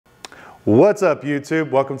What's up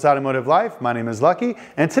YouTube? Welcome to Automotive Life. My name is Lucky,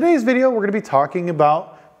 and today's video we're going to be talking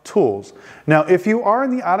about tools. Now, if you are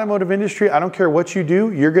in the automotive industry, I don't care what you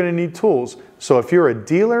do, you're going to need tools. So if you're a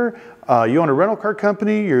dealer, you own a rental car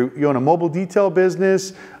company, you own a mobile detail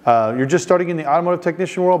business, you're just starting in the automotive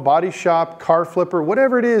technician world, body shop, car flipper,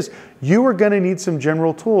 whatever it is, you are going to need some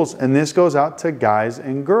general tools, and this goes out to guys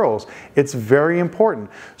and girls. It's very important.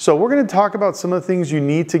 So we're going to talk about some of the things you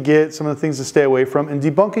need to get, some of the things to stay away from, and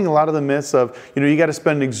debunking a lot of the myths of, you got to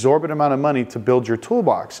spend an exorbitant amount of money to build your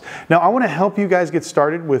toolbox. Now, I want to help you guys get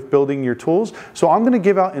started with building your tools, so I'm going to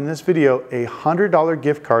give out in this video a $100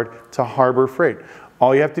 gift card to Harbor Freight.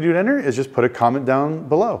 All you have to do to enter is just put a comment down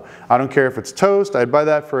below. I don't care if it's toast, I'd buy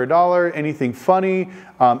that for $1, anything funny,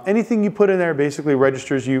 anything you put in there basically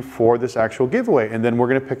registers you for this actual giveaway, and then we're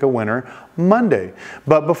gonna pick a winner Monday.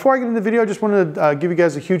 But before I get into the video, I just wanted to give you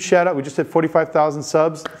guys a huge shout out. We just hit 45,000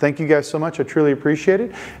 subs. Thank you guys so much, I truly appreciate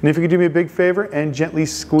it. And if you could do me a big favor and gently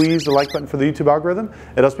squeeze the like button for the YouTube algorithm,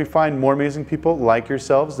 it helps me find more amazing people like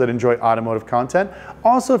yourselves that enjoy automotive content.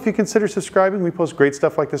 Also, if you consider subscribing, we post great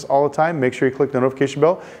stuff like this all the time. Make sure you click the notification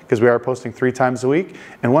bell because we are posting 3 times a week.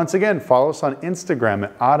 And once again, follow us on Instagram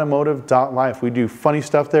at automotive.life. We do funny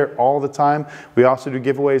stuff there all the time. We also do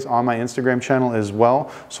giveaways on my Instagram channel as well.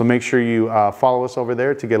 So make sure you follow us over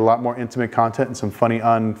there to get a lot more intimate content and some funny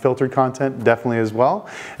unfiltered content definitely as well.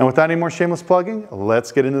 And without any more shameless plugging,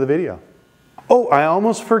 let's get into the video. Oh, I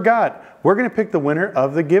almost forgot. We're going to pick the winner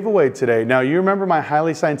of the giveaway today. Now, you remember my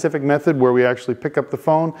highly scientific method where we actually pick up the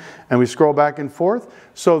phone and we scroll back and forth?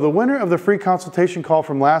 So the winner of the free consultation call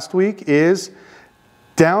from last week is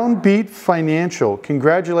Downbeat Financial.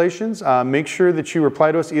 Congratulations. Make sure that you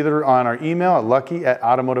reply to us either on our email at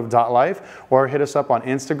lucky@automotive.life or hit us up on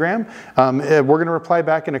Instagram. We're going to reply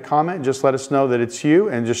back in a comment and just let us know that it's you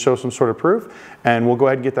and just show some sort of proof. And we'll go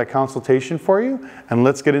ahead and get that consultation for you. And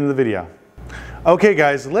let's get into the video. Okay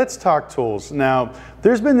guys, let's talk tools. Now,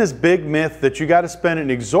 there's been this big myth that you got to spend an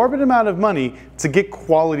exorbitant amount of money to get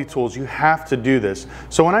quality tools. You have to do this.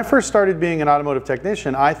 So when I first started being an automotive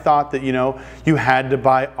technician, I thought that, you had to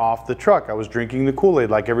buy off the truck. I was drinking the Kool-Aid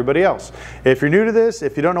like everybody else. If you're new to this,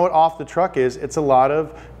 if you don't know what off the truck is, it's a lot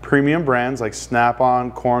of premium brands like Snap-on,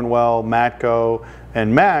 Cornwell, Matco,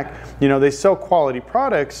 and Mac. They sell quality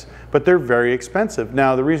products, but they're very expensive.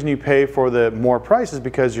 Now, the reason you pay for the more price is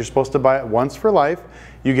because you're supposed to buy it once for life.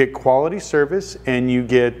 You get quality service and you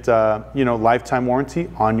get lifetime warranty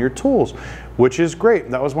on your tools, which is great.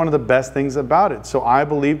 That was one of the best things about it. So I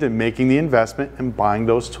believed in making the investment and buying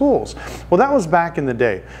those tools. Well, that was back in the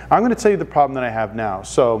day. I'm going to tell you the problem that I have now.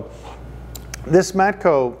 So this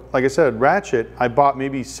Matco, like I said, ratchet, I bought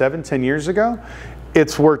maybe 7-10 years ago.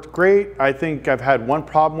 It's worked great. I think I've had one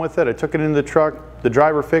problem with it. I took it into the truck. The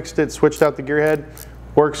driver fixed it, switched out the gear head.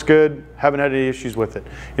 Works good, haven't had any issues with it.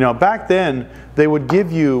 Back then, they would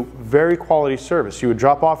give you very quality service. You would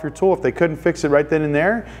drop off your tool. If they couldn't fix it right then and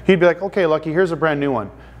there, he'd be like, okay, Lucky, here's a brand new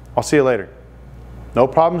one. I'll see you later. No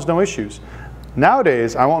problems, no issues.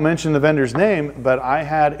 Nowadays, I won't mention the vendor's name, but I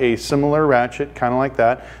had a similar ratchet, kind of like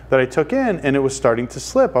that I took in, and it was starting to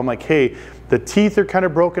slip. I'm like, hey, the teeth are kind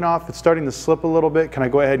of broken off. It's starting to slip a little bit. Can I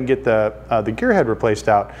go ahead and get the gear head replaced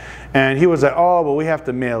out? And he was like, oh, well, we have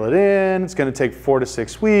to mail it in. It's going to take 4 to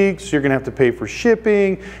 6 weeks. You're going to have to pay for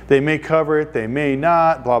shipping. They may cover it. They may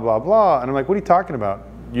not, blah, blah, blah. And I'm like, what are you talking about?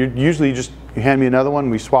 You hand me another one,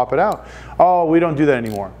 we swap it out. Oh, we don't do that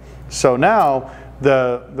anymore. So now,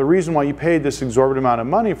 the reason why you paid this exorbitant amount of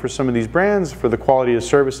money for some of these brands for the quality of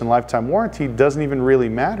service and lifetime warranty doesn't even really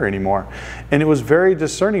matter anymore. And it was very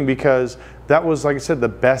discerning because that was, like I said, the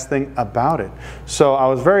best thing about it. So I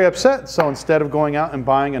was very upset. So instead of going out and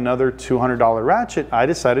buying another $200 ratchet, I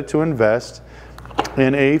decided to invest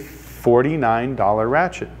in a $49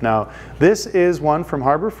 ratchet. Now, this is one from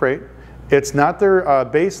Harbor Freight. It's not their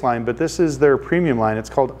base line, but this is their premium line. It's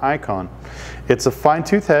called Icon. It's a fine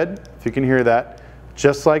tooth head, if you can hear that.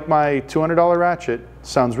 Just like my $200 ratchet.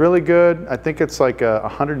 Sounds really good. I think it's like a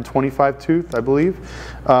 125 tooth, I believe.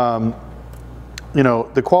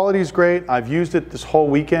 The quality is great. I've used it this whole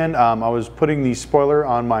weekend. I was putting the spoiler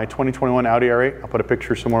on my 2021 Audi R8. I'll put a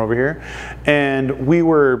picture somewhere over here. And we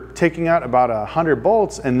were taking out about 100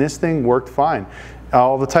 bolts, and this thing worked fine.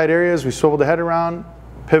 All the tight areas, we swiveled the head around,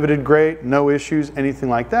 pivoted great, no issues, anything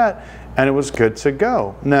like that, and it was good to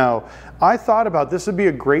go. Now, I thought about this would be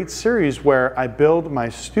a great series where I build my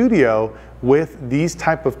studio with these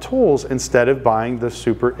type of tools instead of buying the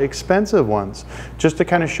super expensive ones. Just to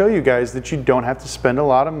kind of show you guys that you don't have to spend a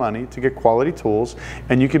lot of money to get quality tools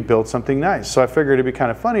and you could build something nice. So I figured it'd be kind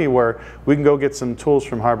of funny where we can go get some tools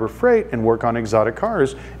from Harbor Freight and work on exotic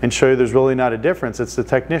cars and show you there's really not a difference. It's the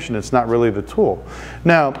technician, it's not really the tool.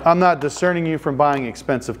 Now, I'm not discerning you from buying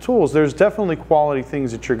expensive tools. There's definitely quality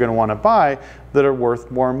things that you're going to want to buy that are worth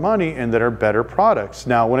more money and that are better products.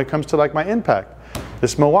 Now, when it comes to like my impact,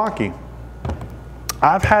 this Milwaukee,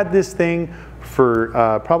 I've had this thing for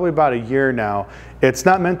probably about a year now. It's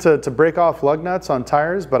not meant to break off lug nuts on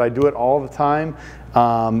tires, but I do it all the time.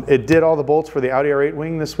 It did all the bolts for the Audi R8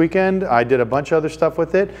 wing this weekend. I did a bunch of other stuff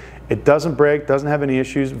with it. It doesn't break, doesn't have any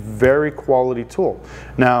issues, very quality tool.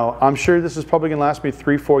 Now, I'm sure this is probably gonna last me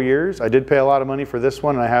 3-4 years. I did pay a lot of money for this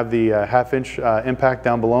one, and I have the 1/2-inch impact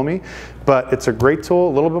down below me, but it's a great tool,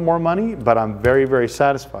 a little bit more money, but I'm very, very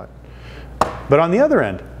satisfied. But on the other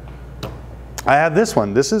end, I have this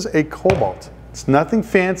one. This is a Cobalt. It's nothing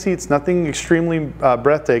fancy, it's nothing extremely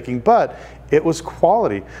breathtaking, but it was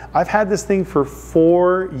quality. I've had this thing for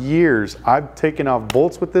 4 years. I've taken off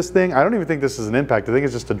bolts with this thing. I don't even think this is an impact, I think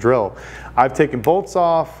it's just a drill. I've taken bolts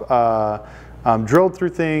off, drilled through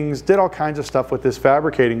things, did all kinds of stuff with this,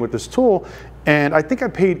 fabricating with this tool, and I think I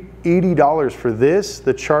paid $80 for this,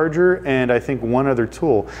 the charger, and I think one other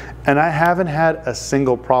tool. And I haven't had a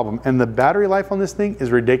single problem. And the battery life on this thing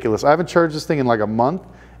is ridiculous. I haven't charged this thing in like a month,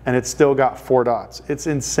 and it's still got 4 dots. It's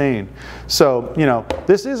insane. So, you know,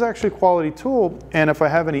 this is actually a quality tool, and if I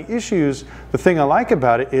have any issues, the thing I like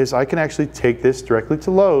about it is I can actually take this directly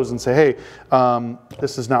to Lowe's and say, hey,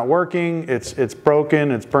 this is not working, it's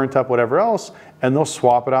broken, it's burnt up, whatever else, and they'll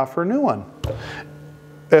swap it out for a new one.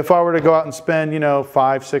 If I were to go out and spend, you know,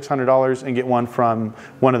 $500–600 and get one from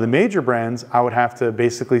one of the major brands, I would have to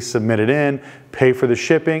basically submit it in, pay for the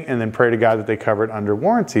shipping, and then pray to God that they cover it under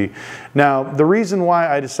warranty. Now, the reason why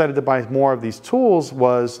I decided to buy more of these tools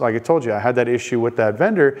was, like I told you, I had that issue with that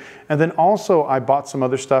vendor, and then also I bought some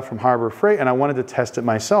other stuff from Harbor Freight and I wanted to test it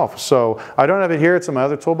myself. So I don't have it here, it's in my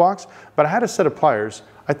other toolbox, but I had a set of pliers.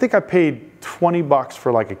 I think I paid 20 bucks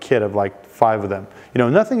for like a kit of like 5 of them. You know,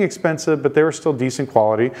 nothing expensive, but they were still decent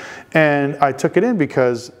quality. And I took it in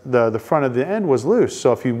because the front of the end was loose.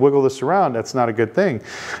 So if you wiggle this around, that's not a good thing.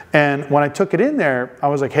 And when I took it in there, I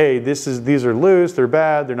was like, hey, these are loose, they're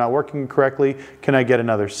bad, they're not working correctly. Can I get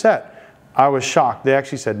another set? I was shocked. They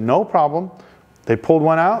actually said, no problem. They pulled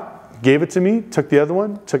one out, gave it to me, took the other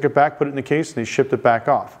one, took it back, put it in the case, and they shipped it back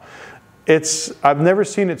off. I've never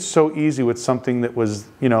seen it so easy with something that was,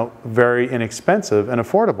 you know, very inexpensive and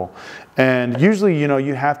affordable. And usually, you know,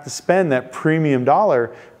 you have to spend that premium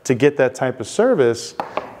dollar to get that type of service.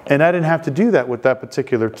 And I didn't have to do that with that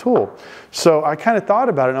particular tool. So I kind of thought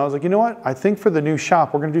about it and I was like, you know what? I think for the new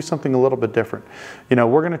shop, we're going to do something a little bit different. You know,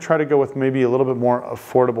 we're going to try to go with maybe a little bit more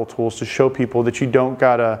affordable tools to show people that you don't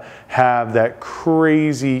got to have that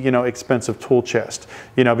crazy, you know, expensive tool chest.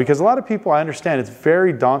 You know, because a lot of people, I understand, it's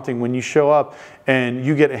very daunting when you show up and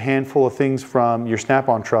you get a handful of things from your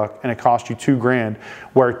Snap-on truck and it costs you $2 grand,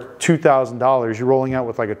 where $2,000 you're rolling out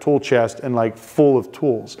with like a tool chest and like full of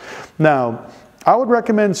tools. Now, I would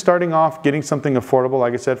recommend starting off getting something affordable,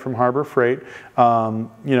 like I said, from Harbor Freight. You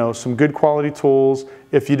know, some good quality tools.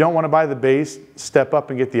 If you don't want to buy the base, step up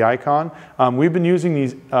and get the Icon. We've been using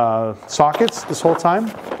these sockets this whole time.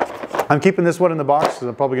 I'm keeping this one in the box because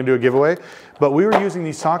I'm probably going to do a giveaway. But we were using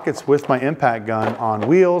these sockets with my impact gun on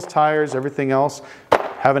wheels, tires, everything else.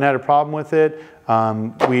 Haven't had a problem with it.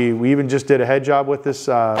 We even just did a head job with this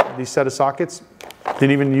these set of sockets.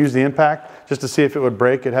 Didn't even use the impact just to see if it would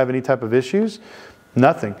break, it'd have any type of issues.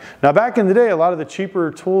 Nothing. Now back in the day, a lot of the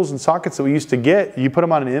cheaper tools and sockets that we used to get, you put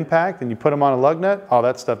them on an impact and you put them on a lug nut, all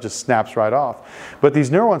that stuff just snaps right off. But these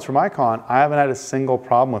newer ones from Icon, I haven't had a single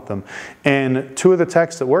problem with them. And 2 of the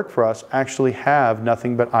techs that work for us actually have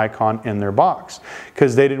nothing but Icon in their box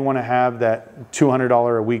because they didn't want to have that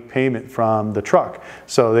 $200 a week payment from the truck.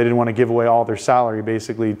 So they didn't want to give away all their salary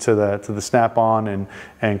basically to the Snap-on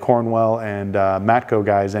and Cornwell and Matco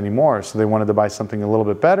guys anymore. So they wanted to buy something a little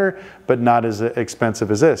bit better, but not as expensive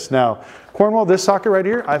as this. Now, Cornwell, this socket right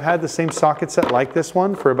here, I've had the same socket set like this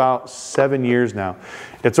one for about 7 years now.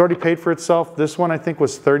 It's already paid for itself. This one I think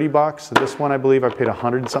was 30 bucks. This one I believe I paid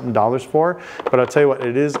 $100 and something for, but I'll tell you what,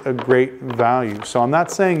 it is a great value. So I'm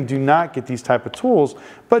not saying do not get these type of tools,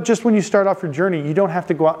 but just when you start off your journey, you don't have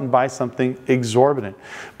to go out and buy something exorbitant.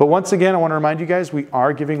 But once again, I want to remind you guys, we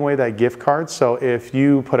are giving away that gift card. So if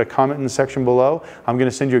you put a comment in the section below, I'm going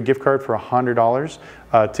to send you a gift card for $100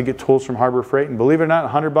 to get tools from Harbor Freight. And believe believe it or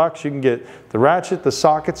not, $100 you can get the ratchet, the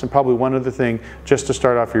sockets, and probably one other thing just to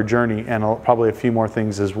start off your journey, and probably a few more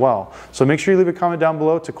things as well. So make sure you leave a comment down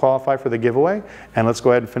below to qualify for the giveaway, and let's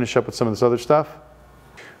go ahead and finish up with some of this other stuff.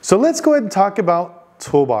 So let's go ahead and talk about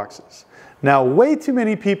toolboxes. Now, way too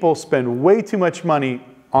many people spend way too much money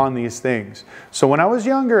on these things. So when I was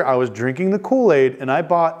younger, I was drinking the Kool-Aid and I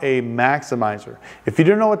bought a maximizer. If you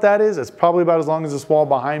don't know what that is, it's probably about as long as this wall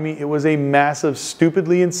behind me. It was a massive,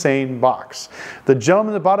 stupidly insane box. The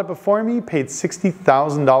gentleman that bought it before me paid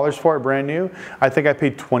 $60,000 for it brand new. I think I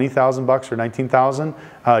paid $20,000 or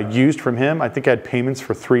 $19,000 used from him. I think I had payments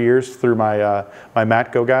for 3 years through my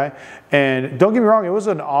Matco guy. And don't get me wrong, it was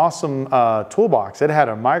an awesome toolbox. It had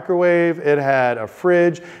a microwave, it had a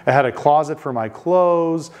fridge, it had a closet for my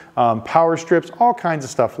clothes, power strips, all kinds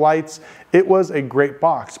of stuff, lights. It was a great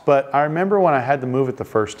box, but I remember when I had to move it the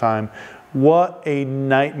first time, what a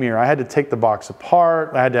nightmare. I had to take the box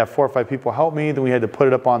apart, I had to have 4 or 5 people help me, then we had to put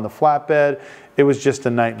it up on the flatbed. It was just a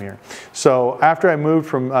nightmare. So after I moved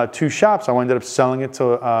from 2 shops, I ended up selling it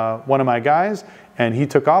to one of my guys, and he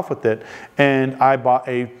took off with it, and I bought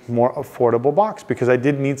a more affordable box because I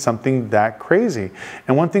didn't need something that crazy.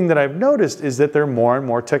 And one thing that I've noticed is that there are more and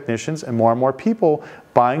more technicians and more people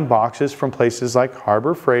buying boxes from places like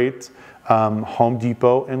Harbor Freight, Home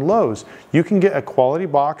Depot, and Lowe's. You can get a quality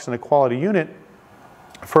box and a quality unit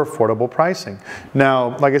for affordable pricing.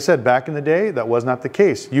 Now, like I said, back in the day, that was not the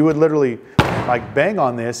case. You would literally like bang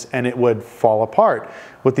on this and it would fall apart.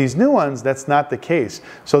 With these new ones, that's not the case.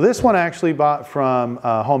 So this one I actually bought from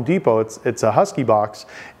Home Depot. It's a Husky box,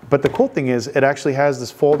 but the cool thing is it actually has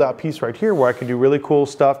this fold out piece right here where I can do really cool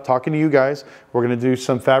stuff talking to you guys. We're gonna do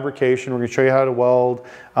some fabrication. We're gonna show you how to weld,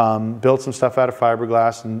 build some stuff out of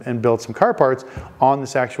fiberglass, and build some car parts on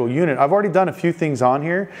this actual unit. I've already done a few things on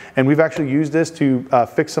here, and we've actually used this to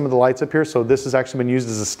fix some of the lights up here. So this has actually been used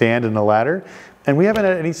as a stand and a ladder. And we haven't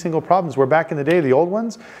had any single problems, where back in the day, the old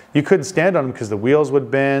ones, you couldn't stand on them because the wheels would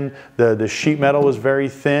bend, the sheet metal was very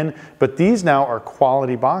thin, but these now are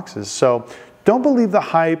quality boxes. So don't believe the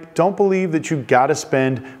hype, don't believe that you gotta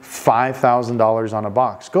spend $5,000 on a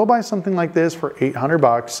box. Go buy something like this for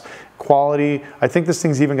 $800, quality. I think this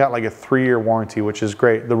thing's even got like a 3-year warranty, which is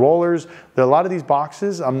great. The rollers, a lot of these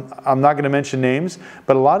boxes, I'm not gonna mention names,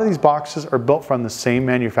 but a lot of these boxes are built from the same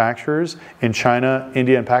manufacturers in China,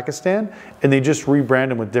 India, and Pakistan, and they just rebrand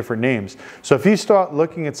them with different names. So if you start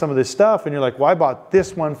looking at some of this stuff and you're like, well, I bought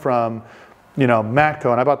this one from, you know,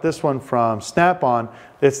 Matco, and I bought this one from Snap-on,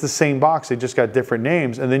 it's the same box, they just got different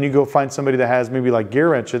names. And then you go find somebody that has maybe like Gear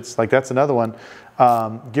Wrench, it's like, that's another one,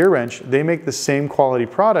 Gear Wrench, they make the same quality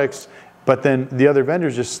products, but then the other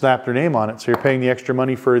vendors just slap their name on it. So you're paying the extra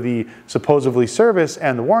money for the supposedly service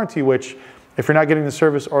and the warranty, which if you're not getting the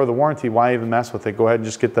service or the warranty, why even mess with it? Go ahead and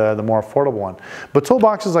just get the more affordable one. But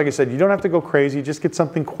toolboxes, like I said, you don't have to go crazy, just get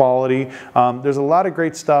something quality. There's a lot of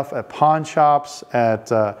great stuff at pawn shops, at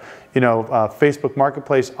Facebook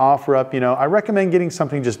Marketplace, OfferUp. I recommend getting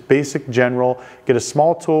something just basic, general, get a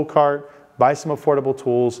small tool cart, buy some affordable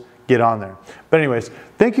tools, get on there. But anyways,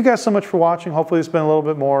 thank you guys so much for watching. Hopefully it's been a little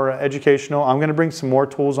bit more educational. I'm gonna bring some more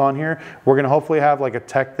tools on here. We're gonna hopefully have like a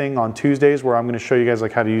tech thing on Tuesdays where I'm gonna show you guys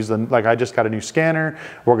like how to use them. Like I just got a new scanner.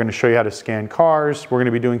 We're gonna show you how to scan cars. We're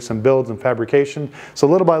gonna be doing some builds and fabrication. So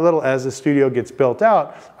little by little, as the studio gets built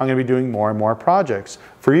out, I'm gonna be doing more and more projects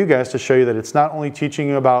for you guys to show you that it's not only teaching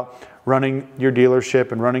you about running your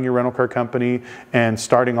dealership and running your rental car company and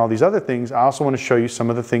starting all these other things. I also want to show you some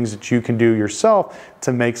of the things that you can do yourself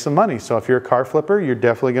to make some money. So if you're a car flipper, you're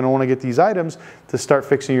definitely going to want to get these items to start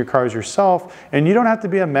fixing your cars yourself. And you don't have to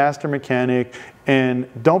be a master mechanic, and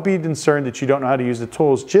don't be concerned that you don't know how to use the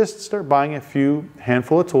tools. Just start buying a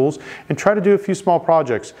handful of tools and try to do a few small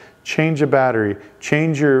projects. Change a battery,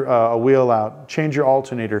 change your a wheel out, change your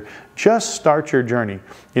alternator. Just start your journey.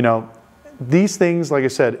 These things, like I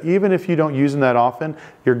said, even if you don't use them that often,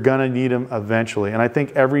 you're gonna need them eventually. And I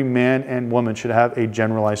think every man and woman should have a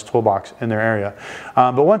generalized toolbox in their area.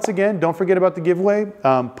 But once again, don't forget about the giveaway.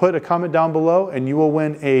 Put a comment down below and you will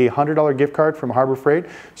win a $100 gift card from Harbor Freight.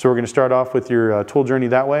 So we're gonna start off with your tool journey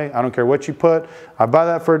that way. I don't care what you put. I buy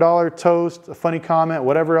that for $1, toast, a funny comment,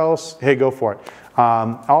 whatever else, hey, go for it.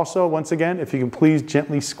 Also, once again, if you can please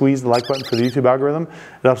gently squeeze the like button for the YouTube algorithm,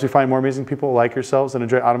 it helps you find more amazing people like yourselves and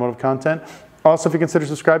enjoy automotive content. Also, if you consider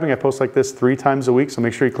subscribing, I post like this 3 times a week, so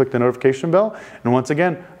make sure you click the notification bell. And once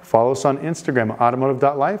again, follow us on Instagram,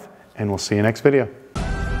 automotive.life, and we'll see you next video.